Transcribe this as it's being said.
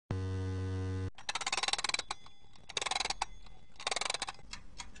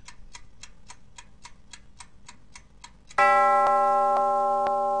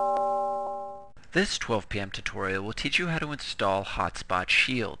This 12 p.m. tutorial will teach you how to install Hotspot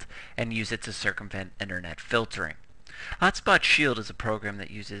Shield and use it to circumvent internet filtering. Hotspot Shield is a program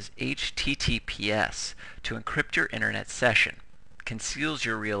that uses HTTPS to encrypt your internet session, conceals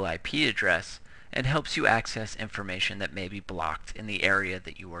your real IP address, and helps you access information that may be blocked in the area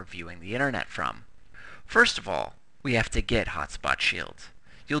that you are viewing the internet from. First of all, we have to get Hotspot Shield.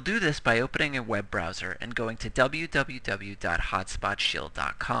 You'll do this by opening a web browser and going to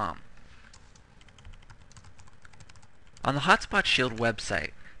www.hotspotshield.com. On the Hotspot Shield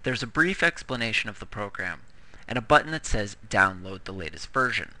website, there's a brief explanation of the program and a button that says Download the latest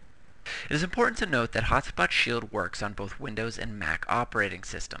version. It is important to note that Hotspot Shield works on both Windows and Mac operating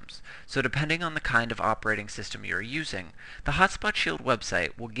systems, so depending on the kind of operating system you are using, the Hotspot Shield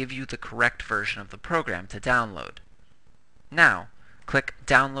website will give you the correct version of the program to download. Now, click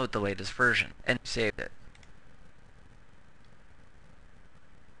Download the latest version and save it.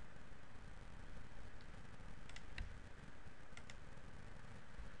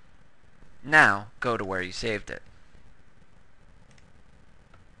 Now, go to where you saved it.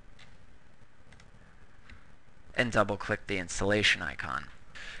 And double-click the installation icon.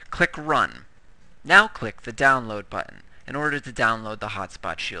 Click Run. Now click the Download button in order to download the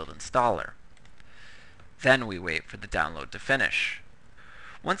Hotspot Shield installer. Then we wait for the download to finish.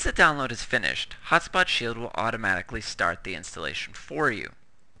 Once the download is finished, Hotspot Shield will automatically start the installation for you.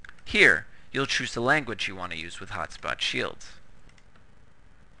 Here, you'll choose the language you want to use with Hotspot Shield.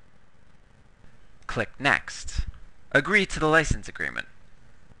 Click Next. Agree to the license agreement.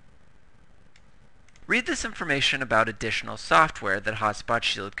 Read this information about additional software that Hotspot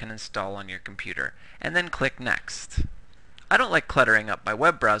Shield can install on your computer, and then click Next. I don't like cluttering up my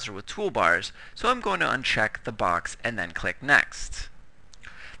web browser with toolbars, so I'm going to uncheck the box and then click Next.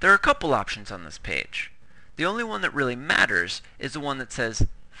 There are a couple options on this page. The only one that really matters is the one that says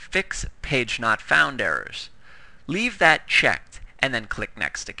Fix Page Not Found Errors. Leave that checked and then click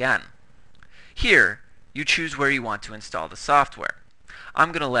Next again. Here, you choose where you want to install the software.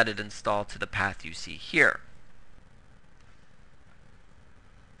 I'm going to let it install to the path you see here.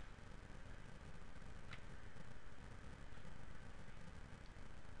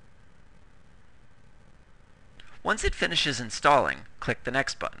 Once it finishes installing, click the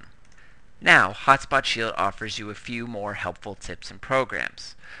Next button. Now, Hotspot Shield offers you a few more helpful tips and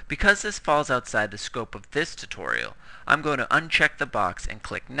programs. Because this falls outside the scope of this tutorial, I'm going to uncheck the box and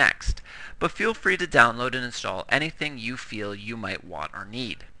click Next, but feel free to download and install anything you feel you might want or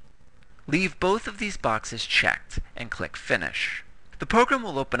need. Leave both of these boxes checked and click Finish. The program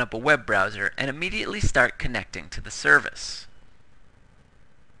will open up a web browser and immediately start connecting to the service.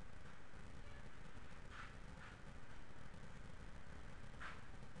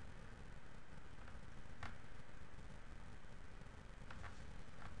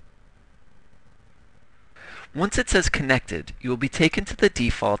 Once it says connected, you will be taken to the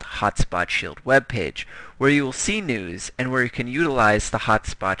default Hotspot Shield webpage, where you will see news and where you can utilize the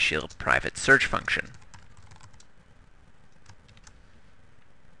Hotspot Shield private search function.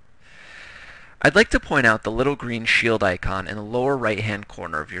 I'd like to point out the little green shield icon in the lower right-hand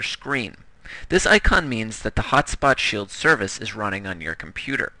corner of your screen. This icon means that the Hotspot Shield service is running on your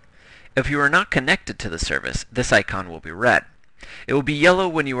computer. If you are not connected to the service, this icon will be red. It will be yellow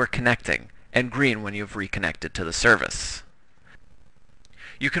when you are connecting, and green when you've reconnected to the service.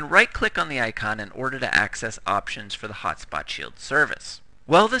 You can right-click on the icon in order to access options for the Hotspot Shield service.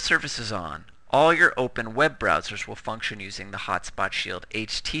 While the service is on, all your open web browsers will function using the Hotspot Shield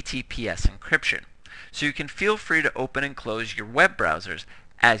HTTPS encryption, so you can feel free to open and close your web browsers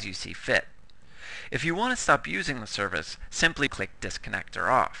as you see fit. If you want to stop using the service, simply click Disconnect or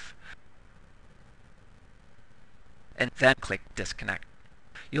Off, and then click Disconnect.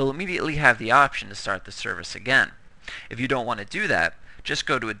 You'll immediately have the option to start the service again. If you don't want to do that, just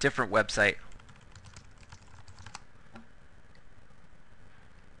go to a different website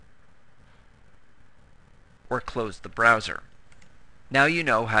or close the browser. Now you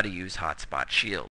know how to use Hotspot Shield.